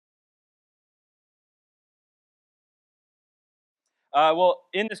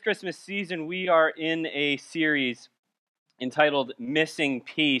In this Christmas season, we are in a series entitled Missing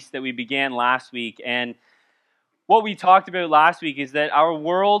Peace that we began last week. And what we talked about last week is that our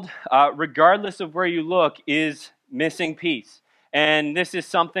world, regardless of where you look, is missing peace. And this is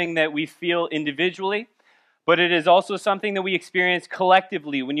something that we feel individually, but it is also something that we experience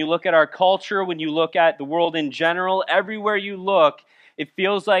collectively. When you look at our culture, when you look at the world in general, everywhere you look, it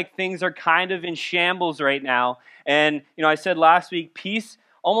feels like things are kind of in shambles right now. And, I said last week, peace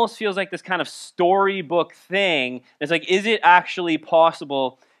almost feels like this kind of storybook thing. It's like, is it actually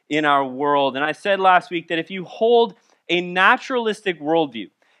possible in our world? And I said last week that if you hold a naturalistic worldview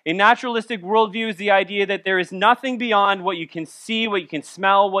is the idea that there is nothing beyond what you can see, what you can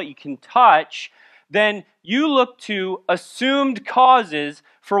smell, what you can touch, then you look to assumed causes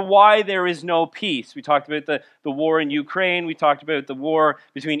for why there is no peace. We talked about the war in Ukraine. We talked about the war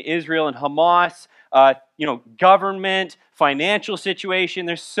between Israel and Hamas, government, financial situation.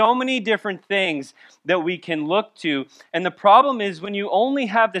 There's so many different things that we can look to. And the problem is when you only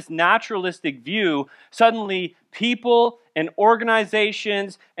have this naturalistic view, suddenly people and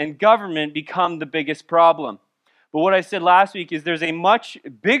organizations and government become the biggest problem. But what I said last week is there's a much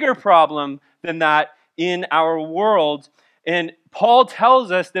bigger problem than that in our world. And Paul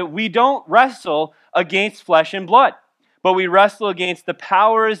tells us that we don't wrestle against flesh and blood, but we wrestle against the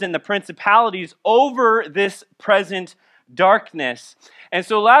powers and the principalities over this present darkness. And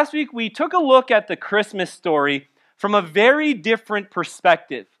so last week we took a look at the Christmas story from a very different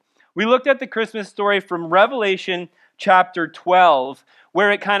perspective. We looked at the Christmas story from Revelation chapter 12,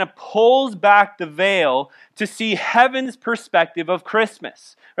 where it kind of pulls back the veil to see heaven's perspective of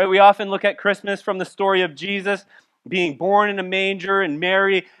Christmas. Right? We often look at Christmas from the story of Jesus being born in a manger and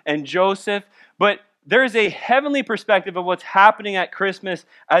Mary and Joseph, but there's a heavenly perspective of what's happening at Christmas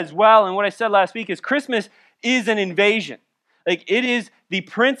as well. And what I said last week is Christmas is an invasion. Like it is the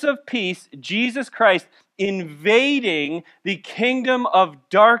Prince of Peace, Jesus Christ, invading the kingdom of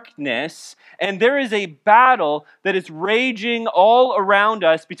darkness, and there is a battle that is raging all around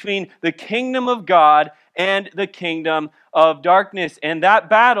us between the kingdom of God and the kingdom of darkness. And that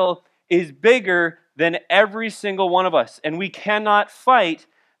battle is bigger than every single one of us, and we cannot fight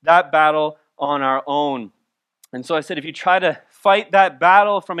that battle on our own. And so I said, if you try to fight that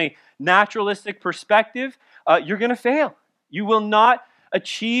battle from a naturalistic perspective, you're going to fail. You will not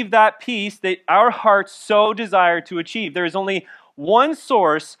achieve that peace that our hearts so desire to achieve. There is only one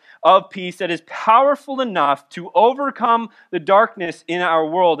source of peace that is powerful enough to overcome the darkness in our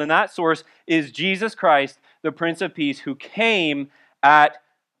world, and that source is Jesus Christ, the Prince of Peace, who came at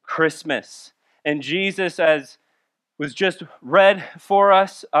Christmas. And Jesus, as was just read for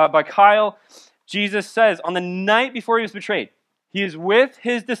us by Kyle, Jesus says on the night before he was betrayed, he is with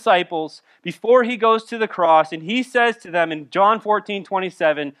his disciples before he goes to the cross, and he says to them in John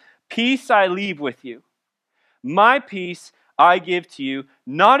 14:27, "Peace I leave with you. My peace I give to you.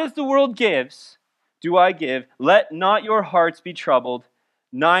 Not as the world gives, do I give. Let not your hearts be troubled,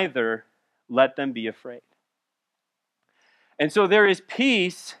 neither let them be afraid." And so there is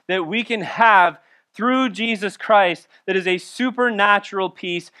peace that we can have through Jesus Christ that is a supernatural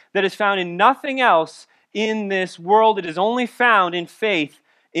peace that is found in nothing else in this world. It is only found in faith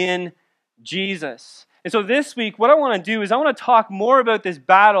in Jesus. And so this week, what I want to do is I want to talk more about this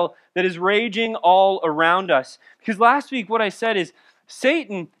battle that is raging all around us. Because last week, what I said is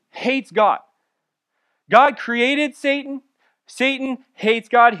Satan hates God. God created Satan. Satan hates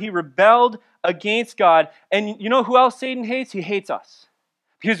God. He rebelled against God. And you know who else Satan hates? He hates us.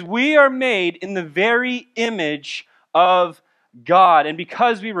 Because we are made in the very image of God. And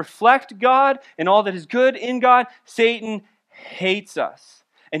because we reflect God and all that is good in God, Satan hates us.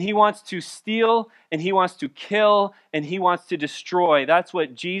 And he wants to steal, and he wants to kill, and he wants to destroy. That's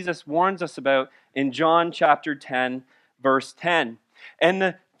what Jesus warns us about in John chapter 10, verse 10. And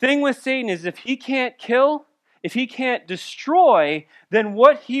the thing with Satan is if he can't kill, if he can't destroy, then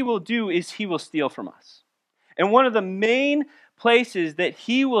what he will do is he will steal from us. And one of the main places that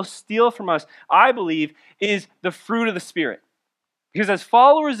he will steal from us, I believe, is the fruit of the Spirit. Because as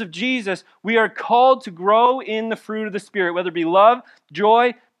followers of Jesus, we are called to grow in the fruit of the Spirit, whether it be love,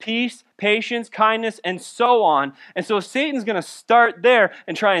 joy, peace, patience, kindness, and so on. And so Satan's going to start there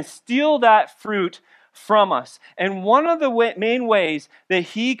and try and steal that fruit from us. And one of the main ways that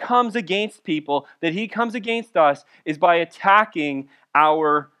he comes against people, that he comes against us, is by attacking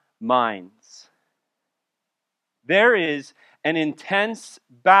our minds. There is an intense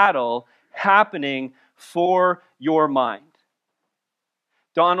battle happening for your mind.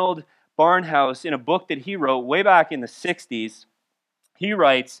 Donald Barnhouse, in a book that he wrote way back in the 60s, he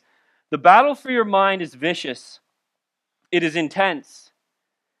writes, "The battle for your mind is vicious. it is intense,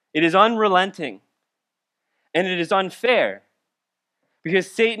 it is unrelenting, and it is unfair,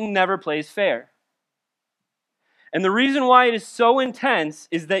 because Satan never plays fair. And the reason why it is so intense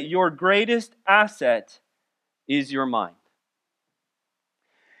is that your greatest asset is your mind.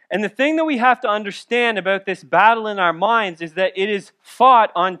 And the thing that we have to understand about this battle in our minds is that it is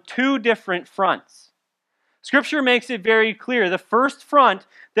fought on two different fronts. Scripture makes it very clear. The first front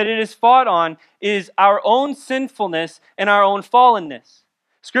that it is fought on is our own sinfulness and our own fallenness.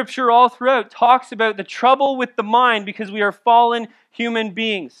 Scripture all throughout talks about the trouble with the mind because we are fallen human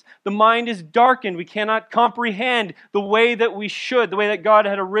beings. The mind is darkened. We cannot comprehend the way that we should, the way that God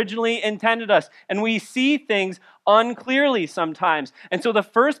had originally intended us. And we see things unclearly sometimes. And so the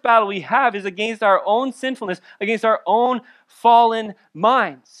first battle we have is against our own sinfulness, against our own fallen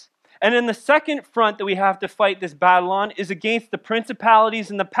minds. And then the second front that we have to fight this battle on is against the principalities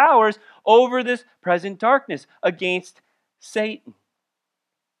and the powers over this present darkness, against Satan.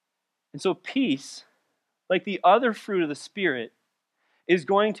 And so peace, like the other fruit of the Spirit, is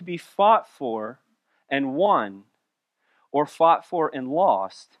going to be fought for and won, or fought for and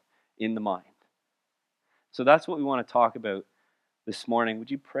lost in the mind. So that's what we want to talk about this morning.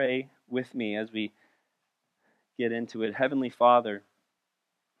 Would you pray with me as we get into it? Heavenly Father,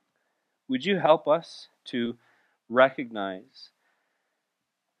 would you help us to recognize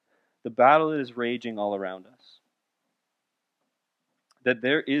the battle that is raging all around us? That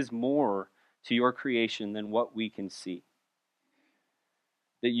there is more to your creation than what we can see.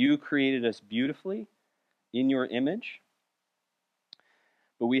 That you created us beautifully in your image,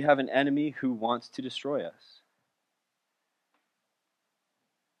 but we have an enemy who wants to destroy us.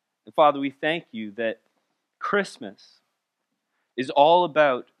 And Father, we thank you that Christmas is all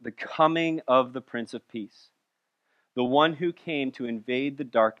about the coming of the Prince of Peace, the one who came to invade the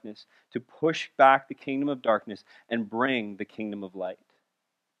darkness, to push back the kingdom of darkness and bring the kingdom of light.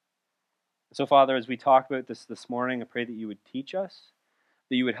 So, Father, as we talk about this morning, I pray that you would teach us,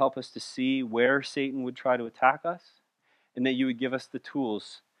 that you would help us to see where Satan would try to attack us, and that you would give us the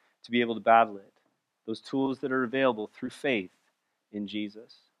tools to be able to battle it, those tools that are available through faith in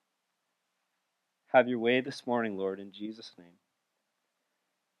Jesus. Have your way this morning, Lord, in Jesus' name.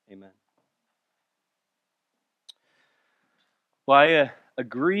 Amen. Well, I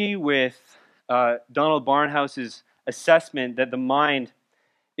agree with Donald Barnhouse's assessment that the mind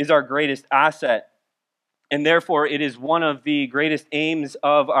is our greatest asset, and therefore it is one of the greatest aims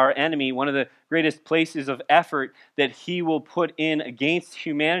of our enemy, one of the greatest places of effort that he will put in against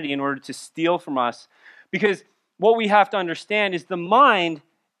humanity in order to steal from us. Because what we have to understand is the mind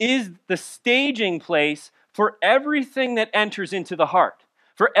is the staging place for everything that enters into the heart.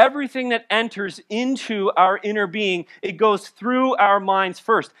 For everything that enters into our inner being, it goes through our minds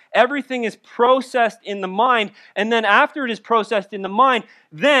first. Everything is processed in the mind, and then after it is processed in the mind,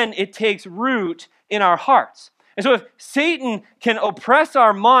 then it takes root in our hearts. And so if Satan can oppress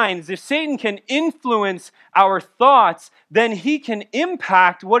our minds, if Satan can influence our thoughts, then he can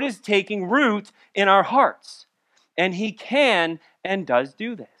impact what is taking root in our hearts. And he can and does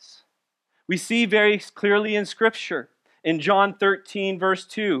do this. We see very clearly in Scripture. In John 13, verse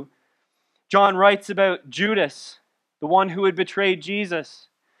 2, John writes about Judas, the one who had betrayed Jesus.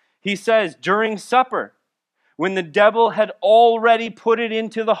 He says, during supper, when the devil had already put it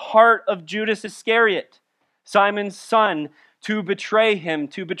into the heart of Judas Iscariot, Simon's son, to betray him,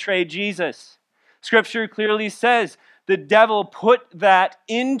 to betray Jesus. Scripture clearly says the devil put that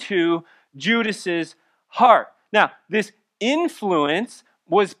into Judas's heart. Now, this influence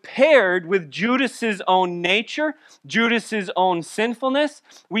was paired with Judas's own nature, Judas's own sinfulness.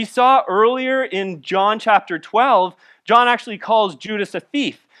 We saw earlier in John chapter 12, John actually calls Judas a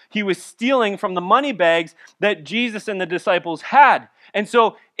thief. He was stealing from the money bags that Jesus and the disciples had. And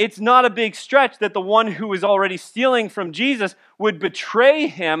so it's not a big stretch that the one who was already stealing from Jesus would betray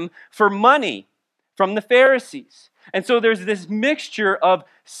him for money from the Pharisees. And so there's this mixture of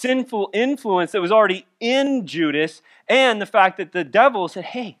sinful influence that was already in Judas and the fact that the devil said,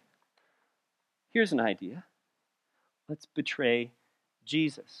 hey, here's an idea. Let's betray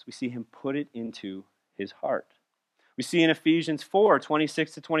Jesus. We see him put it into his heart. We see in Ephesians 4,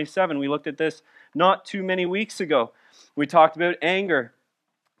 26 to 27, we looked at this not too many weeks ago. We talked about anger.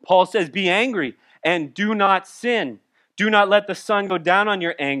 Paul says, be angry and do not sin. Do not let the sun go down on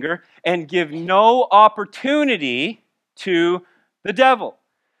your anger and give no opportunity to the devil.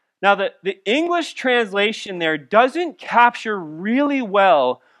 Now, the English translation there doesn't capture really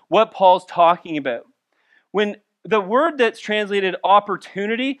well what Paul's talking about. When the word that's translated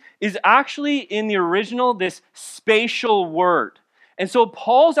opportunity is actually in the original this spatial word. And so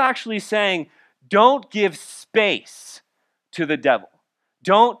Paul's actually saying, don't give space to the devil.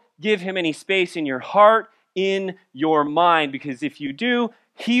 Don't give him any space in your heart, in your mind, because if you do,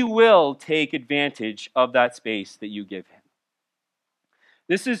 he will take advantage of that space that you give him.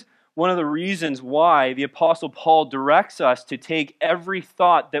 This is one of the reasons why the Apostle Paul directs us to take every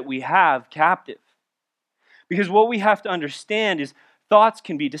thought that we have captive. Because what we have to understand is thoughts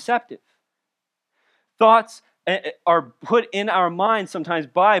can be deceptive. Thoughts are put in our minds sometimes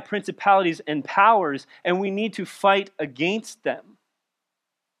by principalities and powers, and we need to fight against them.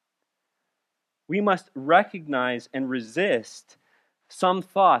 We must recognize and resist some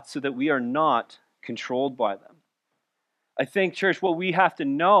thoughts so that we are not controlled by them. I think, church, what we have to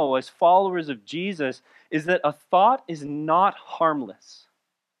know as followers of Jesus is that a thought is not harmless.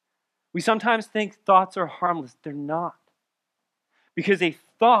 We sometimes think thoughts are harmless. They're not. Because a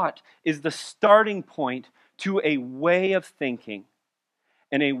thought is the starting point to a way of thinking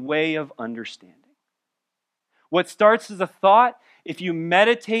and a way of understanding. What starts as a thought, if you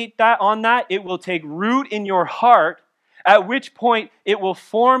meditate on that, it will take root in your heart, at which point it will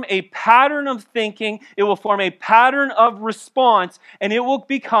form a pattern of thinking, it will form a pattern of response, and it will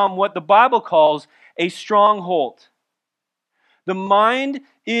become what the Bible calls a stronghold. The mind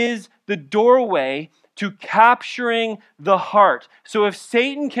is the doorway to capturing the heart. So if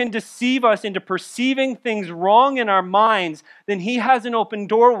Satan can deceive us into perceiving things wrong in our minds, then he has an open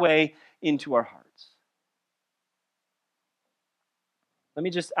doorway into our hearts. Let me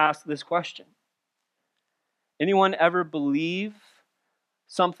just ask this question. Anyone ever believe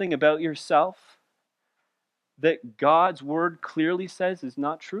something about yourself that God's word clearly says is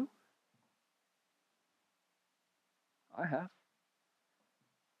not true? I have.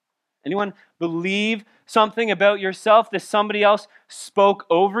 Anyone believe something about yourself that somebody else spoke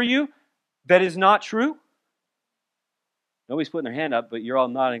over you that is not true? Nobody's putting their hand up, but you're all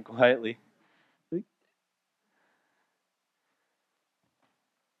nodding quietly.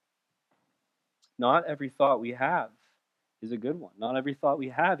 Not every thought we have is a good one. Not every thought we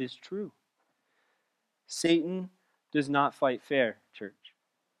have is true. Satan does not fight fair, church.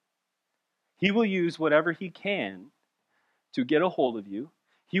 He will use whatever he can to get a hold of you.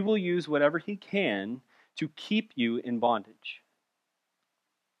 He will use whatever he can to keep you in bondage.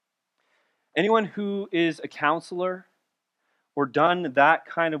 Anyone who is a counselor or done that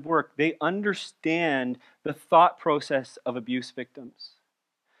kind of work, they understand the thought process of abuse victims.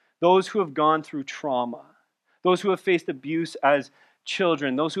 Those who have gone through trauma, those who have faced abuse as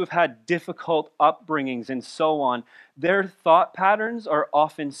children, those who have had difficult upbringings and so on, their thought patterns are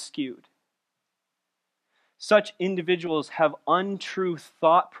often skewed. Such individuals have untrue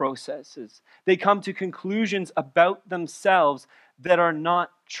thought processes. They come to conclusions about themselves that are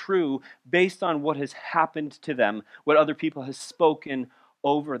not true based on what has happened to them, what other people have spoken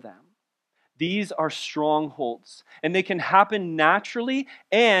over them. These are strongholds, and they can happen naturally,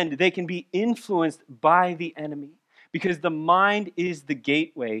 and they can be influenced by the enemy, because the mind is the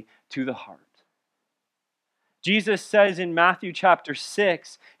gateway to the heart. Jesus says in Matthew chapter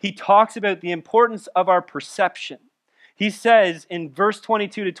 6, he talks about the importance of our perception. He says in verse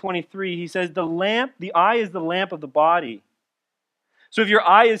 22 to 23, he says, the eye is the lamp of the body. So if your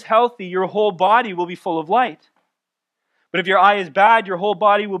eye is healthy, your whole body will be full of light. But if your eye is bad, your whole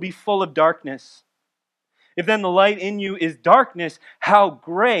body will be full of darkness. If then the light in you is darkness, how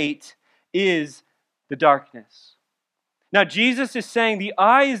great is the darkness? Now, Jesus is saying the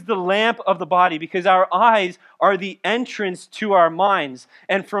eye is the lamp of the body because our eyes are the entrance to our minds,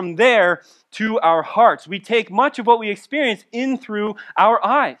 and from there to our hearts. We take much of what we experience in through our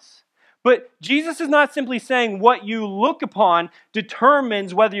eyes. But Jesus is not simply saying what you look upon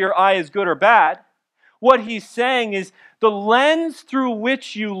determines whether your eye is good or bad. What he's saying is the lens through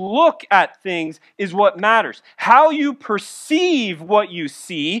which you look at things is what matters. How you perceive what you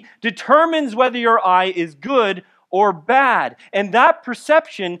see determines whether your eye is good or bad. And that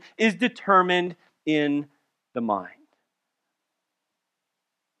perception is determined in the mind.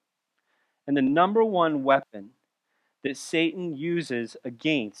 And the number one weapon that Satan uses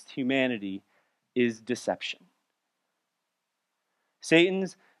against humanity is deception.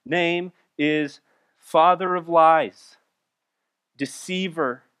 Satan's name is father of lies,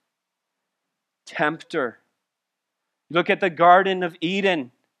 deceiver, tempter. Look at the Garden of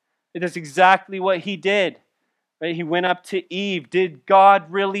Eden. That's exactly what he did. Right? He went up to Eve. Did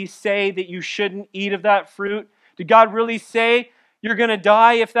God really say that you shouldn't eat of that fruit? Did God really say you're going to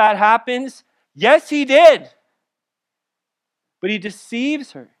die if that happens? Yes, he did. But he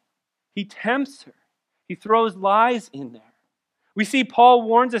deceives her. He tempts her. He throws lies in there. We see Paul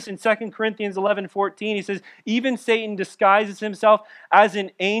warns us in 2 Corinthians 11:14. He says, even Satan disguises himself as an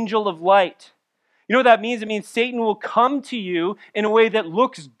angel of light. You know what that means? It means Satan will come to you in a way that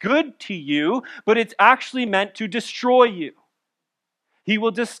looks good to you, but it's actually meant to destroy you. He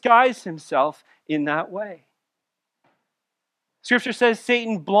will disguise himself in that way. Scripture says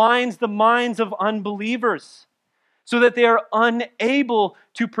Satan blinds the minds of unbelievers so that they are unable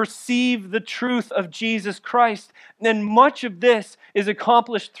to perceive the truth of Jesus Christ. And much of this is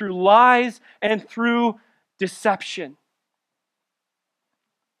accomplished through lies and through deception.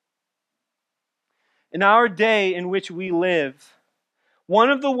 In our day in which we live, one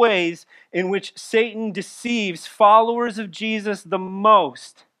of the ways in which Satan deceives followers of Jesus the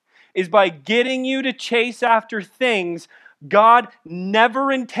most is by getting you to chase after things God never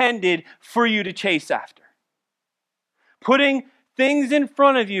intended for you to chase after. Putting things in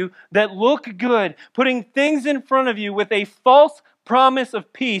front of you that look good, putting things in front of you with a false promise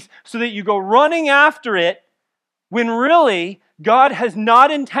of peace so that you go running after it when really God has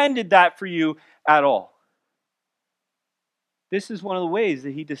not intended that for you at all. This is one of the ways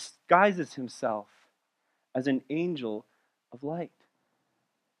that he disguises himself as an angel of light.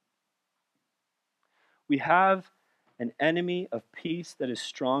 We have an enemy of peace that is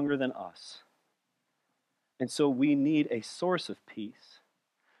stronger than us. And so we need a source of peace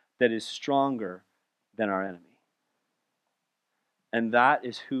that is stronger than our enemy. And that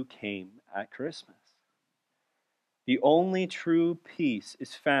is who came at Christmas. The only true peace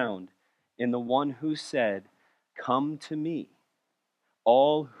is found in the one who said, "Come to me,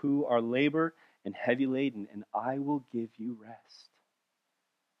 all who are labor and heavy laden, and I will give you rest."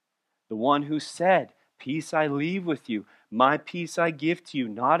 The one who said, "Peace I leave with you, my peace I give to you.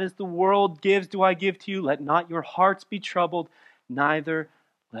 Not as the world gives do I give to you. Let not your hearts be troubled, neither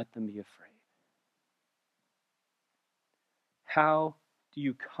let them be afraid." How do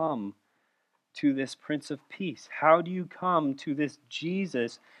you come to this Prince of Peace? How do you come to this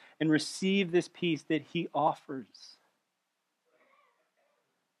Jesus and receive this peace that he offers?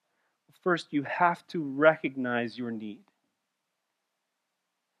 First, you have to recognize your need.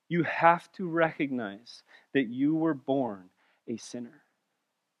 You have to recognize that you were born a sinner.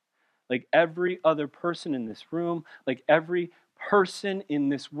 Like every other person in this room, like every person in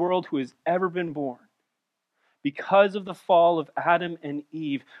this world who has ever been born. Because of the fall of Adam and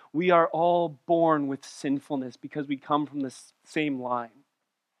Eve, we are all born with sinfulness because we come from the same line.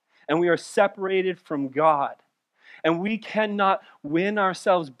 And we are separated from God. And we cannot win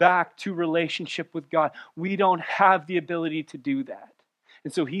ourselves back to relationship with God. We don't have the ability to do that.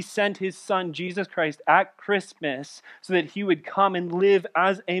 And so he sent his son, Jesus Christ, at Christmas so that he would come and live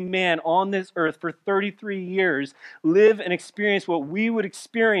as a man on this earth for 33 years, live and experience what we would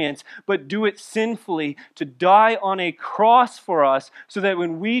experience, but do it sinfully, to die on a cross for us so that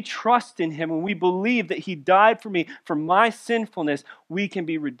when we trust in him, when we believe that he died for me, for my sinfulness, we can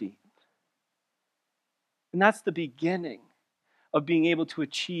be redeemed. And that's the beginning of being able to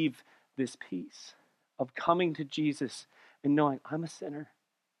achieve this peace, of coming to Jesus and knowing I'm a sinner,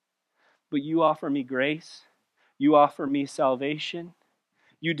 but you offer me grace, you offer me salvation,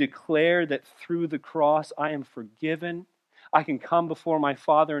 you declare that through the cross I am forgiven, I can come before my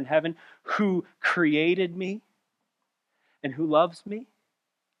Father in heaven who created me and who loves me,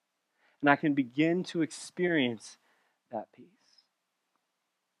 and I can begin to experience that peace.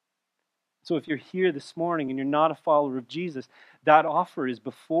 So if you're here this morning and you're not a follower of Jesus, that offer is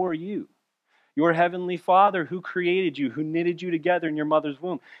before you. Your heavenly Father who created you, who knitted you together in your mother's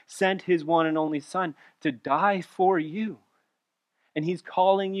womb, sent his one and only Son to die for you. And he's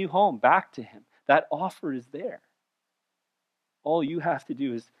calling you home, back to him. That offer is there. All you have to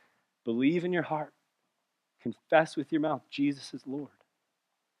do is believe in your heart, confess with your mouth Jesus is Lord.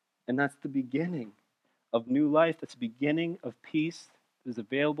 And that's the beginning of new life. That's the beginning of peace that is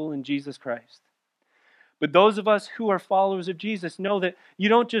available in Jesus Christ. But those of us who are followers of Jesus know that you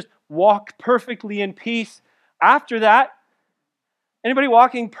don't just walk perfectly in peace after that. Anybody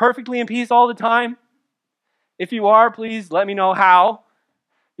walking perfectly in peace all the time? If you are, please let me know how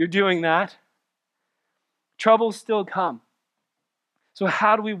you're doing that. Troubles still come. So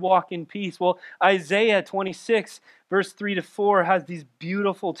how do we walk in peace? Well, Isaiah 26, verse 3-4 has these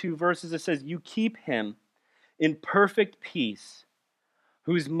beautiful two verses that says, "You keep him in perfect peace,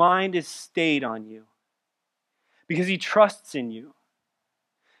 whose mind is stayed on you, because he trusts in you.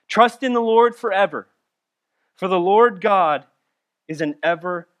 Trust in the Lord forever, for the Lord God is an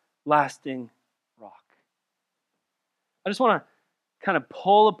everlasting rock." I just want to kind of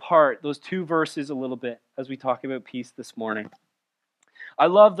pull apart those two verses a little bit as we talk about peace this morning. I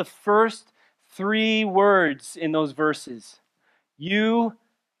love the first three words in those verses. You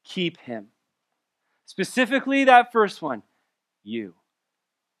keep him. Specifically that first one, you.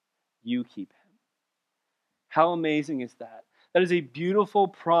 You keep him. How amazing is that? That is a beautiful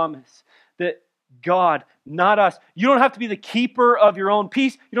promise that God, not us. You don't have to be the keeper of your own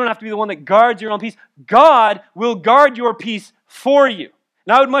peace. You don't have to be the one that guards your own peace. God will guard your peace for you.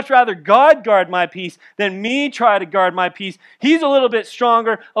 And I would much rather God guard my peace than me try to guard my peace. He's a little bit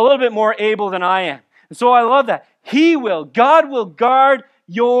stronger, a little bit more able than I am. And so I love that. God will guard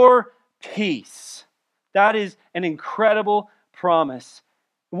your peace. That is an incredible promise.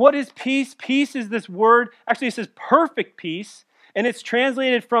 What is peace? Peace is this word, actually it says perfect peace, and it's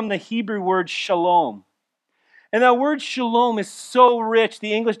translated from the Hebrew word shalom. And that word shalom is so rich,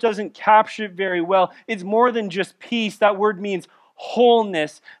 the English doesn't capture it very well. It's more than just peace. That word means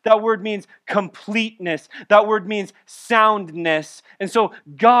wholeness. That word means completeness. That word means soundness. And so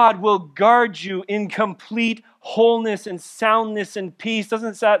God will guard you in complete wholeness and soundness and peace.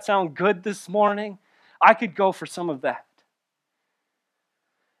 Doesn't that sound good this morning? I could go for some of that.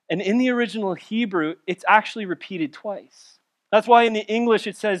 And in the original Hebrew, it's actually repeated twice. That's why in the English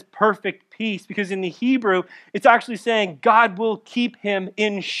it says perfect peace, because in the Hebrew, it's actually saying God will keep him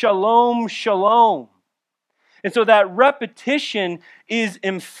in shalom, shalom. And so that repetition is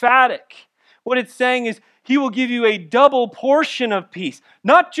emphatic. What it's saying is he will give you a double portion of peace.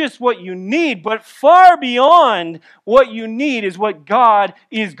 Not just what you need, but far beyond what you need is what God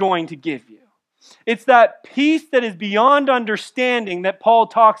is going to give you. It's that peace that is beyond understanding that Paul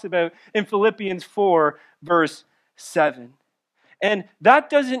talks about in Philippians 4, verse 7. And that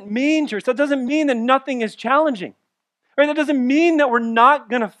doesn't mean, church, that doesn't mean that nothing is challenging. Right? That doesn't mean that we're not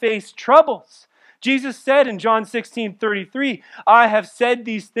going to face troubles. Jesus said in John 16:33, I have said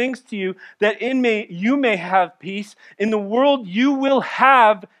these things to you that in me you may have peace. In the world you will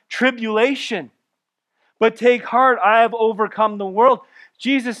have tribulation. But take heart, I have overcome the world.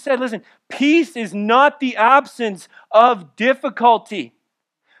 Jesus said, listen, peace is not the absence of difficulty.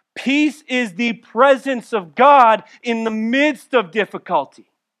 Peace is the presence of God in the midst of difficulty.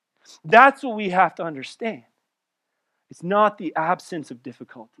 That's what we have to understand. It's not the absence of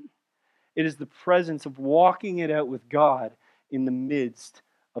difficulty. It is the presence of walking it out with God in the midst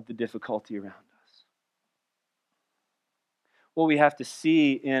of the difficulty around us. What we have to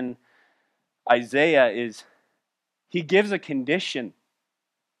see in Isaiah is he gives a condition.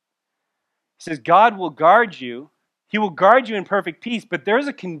 He says, God will guard you. He will guard you in perfect peace, but there's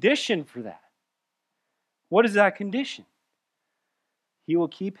a condition for that. What is that condition? He will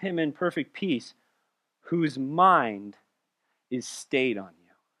keep him in perfect peace whose mind is stayed on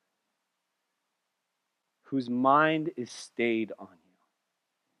you. Whose mind is stayed on you.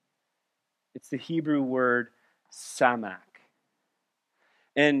 It's the Hebrew word samak.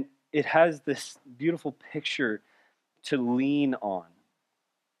 And it has this beautiful picture to lean on,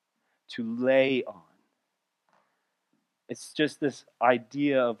 to lay on. It's just this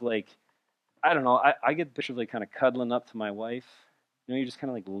idea of like, I don't know, I get the picture of like kind of cuddling up to my wife. You know, you're just kind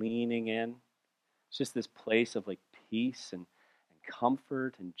of like leaning in. It's just this place of like peace and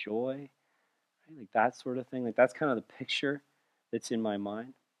comfort and joy. Right? Like that sort of thing. Like that's kind of the picture that's in my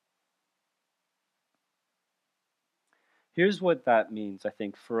mind. Here's what that means, I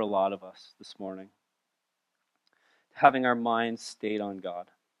think, for a lot of us this morning. Having our minds stayed on God.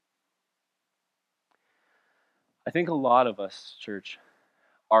 I think a lot of us, church,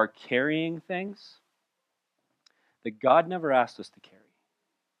 are carrying things that God never asked us to carry.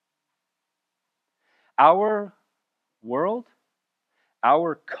 Our world,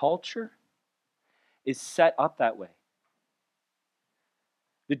 our culture is set up that way.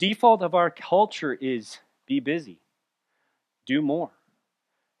 The default of our culture is be busy, do more,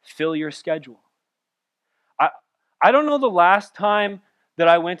 fill your schedule. I don't know the last time that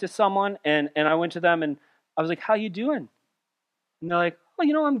I went to someone and I went to them and I was like, how you doing? And they're like, oh,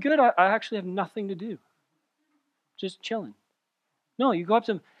 you know, I'm good. I actually have nothing to do. Just chilling. No, you go up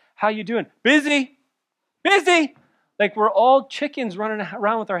to them, how you doing? Busy. Busy. Like we're all chickens running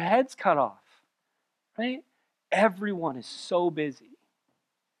around with our heads cut off. Right? Everyone is so busy.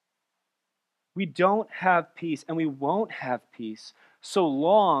 We don't have peace, and we won't have peace so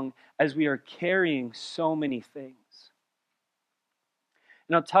long as we are carrying so many things.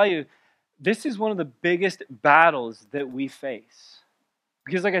 And I'll tell you, this is one of the biggest battles that we face.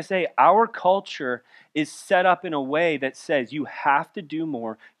 Because like I say, our culture is set up in a way that says you have to do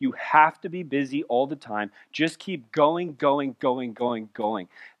more, you have to be busy all the time, just keep going.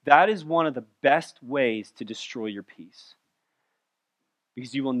 That is one of the best ways to destroy your peace.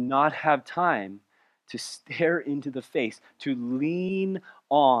 Because you will not have time to stare into the face, to lean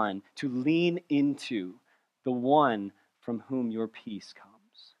on, to lean into the one from whom your peace comes.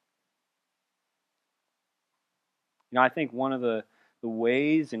 You know, I think one of the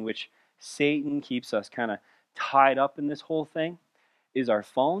ways in which Satan keeps us kind of tied up in this whole thing is our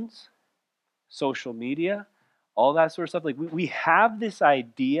phones, social media, all that sort of stuff. Like we have this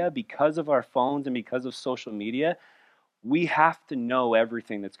idea because of our phones and because of social media, we have to know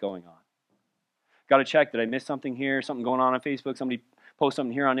everything that's going on. Got to check, did I miss something here? Something going on Facebook? Somebody post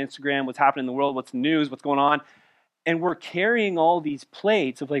something here on Instagram? What's happening in the world? What's the news? What's going on? And we're carrying all these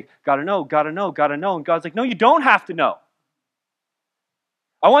plates of like, gotta know, gotta know, gotta know. And God's like, no, you don't have to know.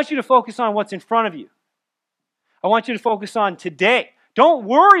 I want you to focus on what's in front of you. I want you to focus on today. Don't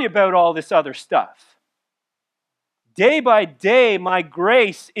worry about all this other stuff. Day by day, my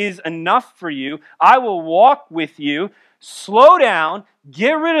grace is enough for you. I will walk with you. Slow down,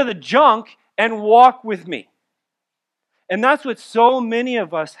 get rid of the junk, and walk with me. And that's what so many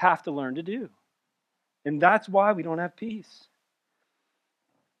of us have to learn to do. And that's why we don't have peace.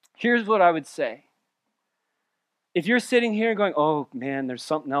 Here's what I would say. If you're sitting here going, oh man, there's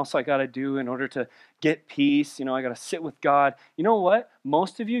something else I got to do in order to get peace, I got to sit with God. You know what?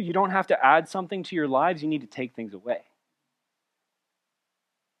 Most of you don't have to add something to your lives. You need to take things away.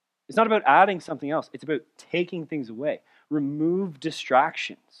 It's not about adding something else. It's about taking things away. Remove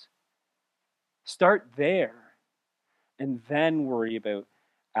distractions. Start there and then worry about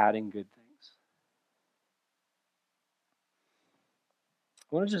adding good things.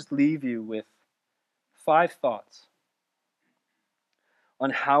 I want to just leave you with 5 thoughts on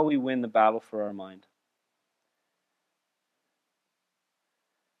how we win the battle for our mind.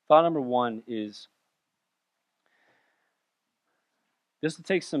 Thought number 1 is this will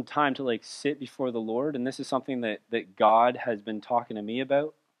take some time to sit before the Lord, and this is something that God has been talking to me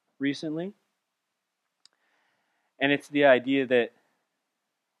about recently. And it's the idea that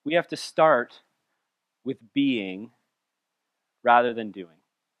we have to start with being rather than doing.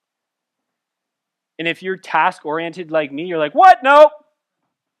 And if you're task-oriented like me, you're like, what? Nope.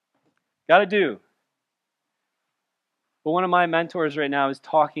 Got to do. But one of my mentors right now is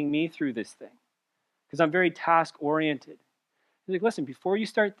talking me through this thing because I'm very task-oriented. He's like, listen, before you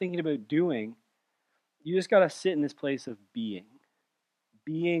start thinking about doing, you just got to sit in this place of being.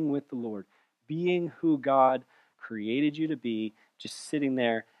 Being with the Lord. Being who God created you to be. Just sitting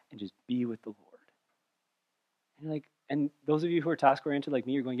there and just be with the Lord. And you're like, and those of you who are task-oriented like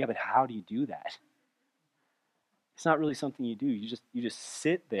me, you're going, yeah, but how do you do that? It's not really something you do. You just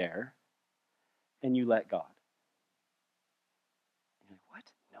sit there and you let God. You're like, what?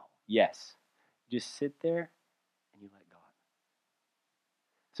 No. Yes. You just sit there and you let God.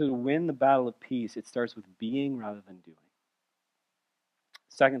 So to win the battle of peace, it starts with being rather than doing.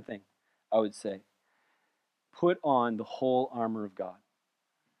 Second thing I would say, put on the whole armor of God.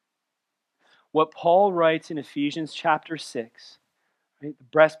 What Paul writes in Ephesians chapter 6, right? The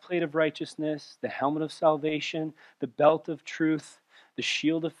breastplate of righteousness, the helmet of salvation, the belt of truth, the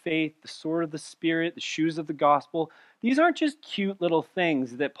shield of faith, the sword of the Spirit, the shoes of the gospel. These aren't just cute little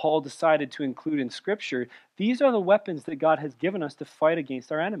things that Paul decided to include in Scripture. These are the weapons that God has given us to fight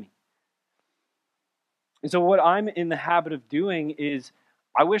against our enemy. And so what I'm in the habit of doing is,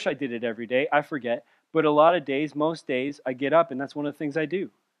 I wish I did it every day. I forget. But a lot of days, most days, I get up and that's one of the things I do.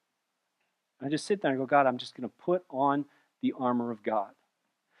 I just sit there and go, God, I'm just going to put on the armor of God.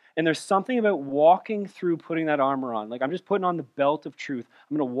 And there's something about walking through putting that armor on. Like I'm just putting on the belt of truth.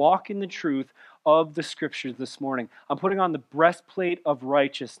 I'm going to walk in the truth of the Scriptures this morning. I'm putting on the breastplate of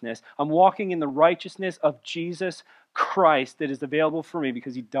righteousness. I'm walking in the righteousness of Jesus Christ that is available for me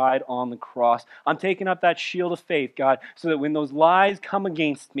because he died on the cross. I'm taking up that shield of faith, God, so that when those lies come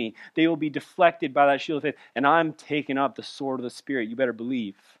against me, they will be deflected by that shield of faith. And I'm taking up the sword of the Spirit. You better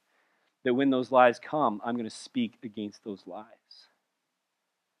believe that when those lies come, I'm going to speak against those lies.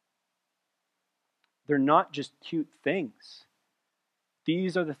 They're not just cute things.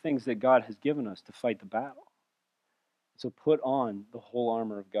 These are the things that God has given us to fight the battle. So put on the whole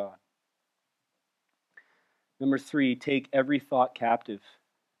armor of God. Number 3, take every thought captive.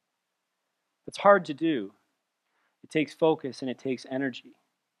 It's hard to do. It takes focus and it takes energy.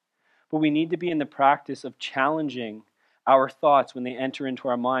 But we need to be in the practice of challenging our thoughts when they enter into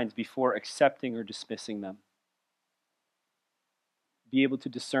our minds before accepting or dismissing them. Be able to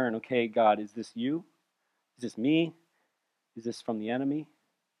discern, okay, God, is this you? Is this me? Is this from the enemy?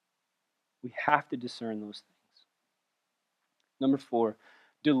 We have to discern those things. Number 4,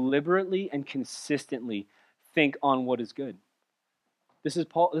 deliberately and consistently think on what is good. This is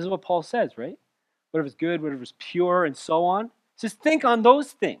what Paul says, right? Whatever is good, whatever is pure, and so on. He says, think on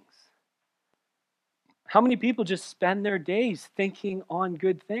those things. How many people just spend their days thinking on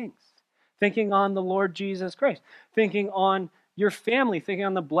good things? Thinking on the Lord Jesus Christ. Thinking on your family, thinking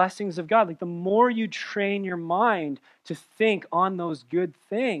on the blessings of God. Like the more you train your mind to think on those good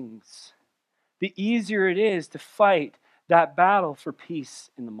things, the easier it is to fight that battle for peace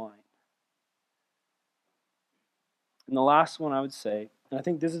in the mind. And the last one I would say, and I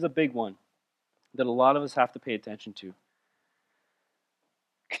think this is a big one that a lot of us have to pay attention to,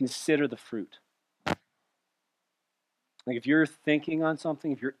 consider the fruit. Like if you're thinking on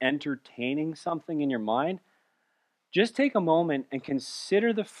something, if you're entertaining something in your mind, just take a moment and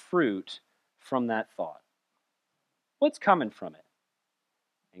consider the fruit from that thought. What's coming from it?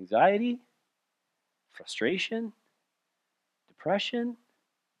 Anxiety? Frustration? Depression?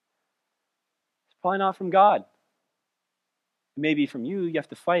 It's probably not from God. It may be from you have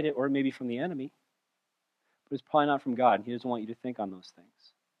to fight it, or it may be from the enemy. But it's probably not from God, and He doesn't want you to think on those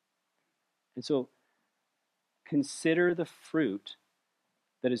things. And so, consider the fruit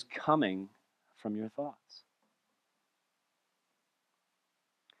that is coming from your thoughts.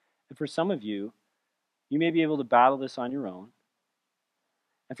 And for some of you, you may be able to battle this on your own.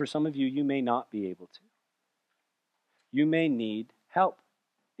 And for some of you, you may not be able to. You may need help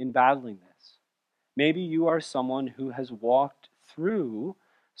in battling this. Maybe you are someone who has walked through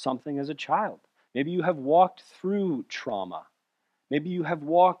something as a child. Maybe you have walked through trauma. Maybe you have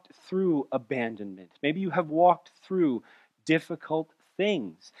walked through abandonment. Maybe you have walked through difficult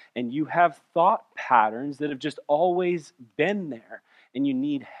things. And you have thought patterns that have just always been there, and you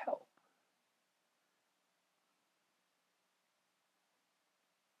need help.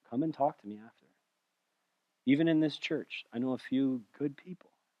 Come and talk to me after. Even in this church, I know a few good people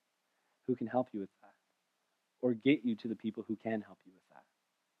who can help you with that, or get you to the people who can help you with that.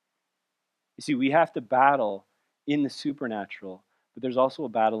 You see, we have to battle in the supernatural, but there's also a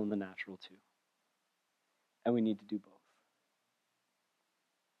battle in the natural too. And we need to do both.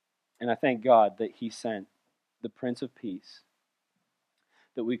 And I thank God that He sent the Prince of Peace,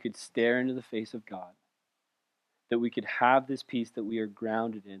 that we could stare into the face of God, that we could have this peace that we are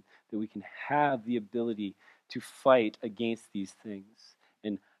grounded in, that we can have the ability to fight against these things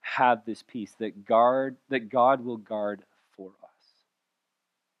and have this peace that God will guard for us.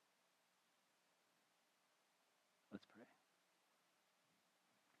 Let's pray.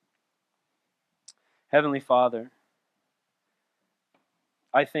 Heavenly Father,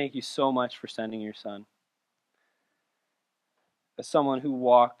 I thank you so much for sending your Son. As someone who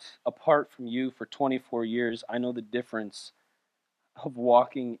walked apart from you for 24 years, I know the difference of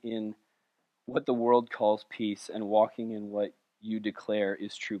walking in what the world calls peace and walking in what you declare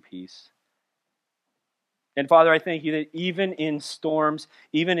is true peace. And Father, I thank you that even in storms,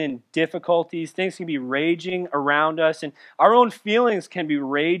 even in difficulties, things can be raging around us, and our own feelings can be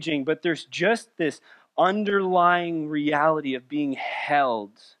raging, but there's just this underlying reality of being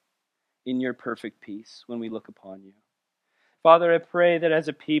held in your perfect peace when we look upon you. Father, I pray that as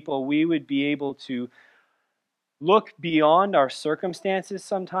a people, we would be able to look beyond our circumstances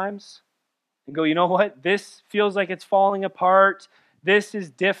sometimes and go, you know what? This feels like it's falling apart. This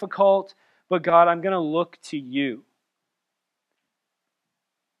is difficult. But God, I'm going to look to you.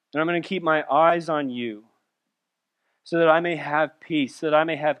 And I'm going to keep my eyes on you so that I may have peace, so that I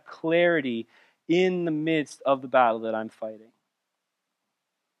may have clarity in the midst of the battle that I'm fighting.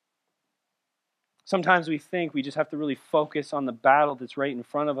 Sometimes we think we just have to really focus on the battle that's right in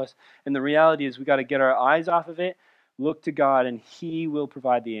front of us. And the reality is we got to get our eyes off of it, look to God, and He will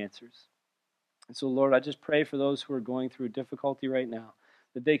provide the answers. And so, Lord, I just pray for those who are going through difficulty right now,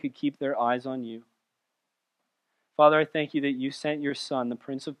 that they could keep their eyes on you. Father, I thank you that you sent your Son, the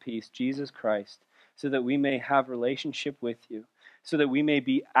Prince of Peace, Jesus Christ, so that we may have relationship with you, so that we may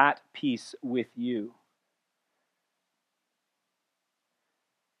be at peace with you.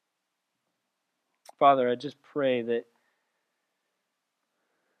 Father, I just pray that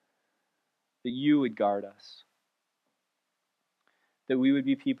you would guard us, that we would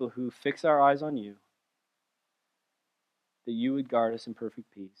be people who fix our eyes on you, that you would guard us in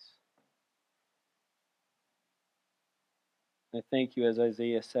perfect peace. I thank you, as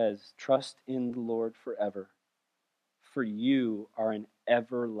Isaiah says, trust in the Lord forever, for you are an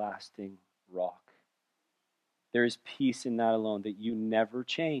everlasting rock. There is peace in that alone, that you never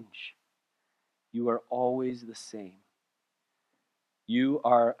change. You are always the same. You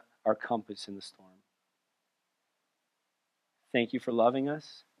are our compass in the storm. Thank you for loving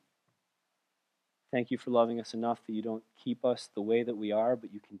us. Thank you for loving us enough that you don't keep us the way that we are,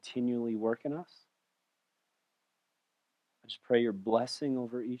 but you continually work in us. I just pray your blessing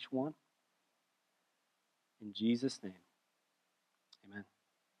over each one. In Jesus' name.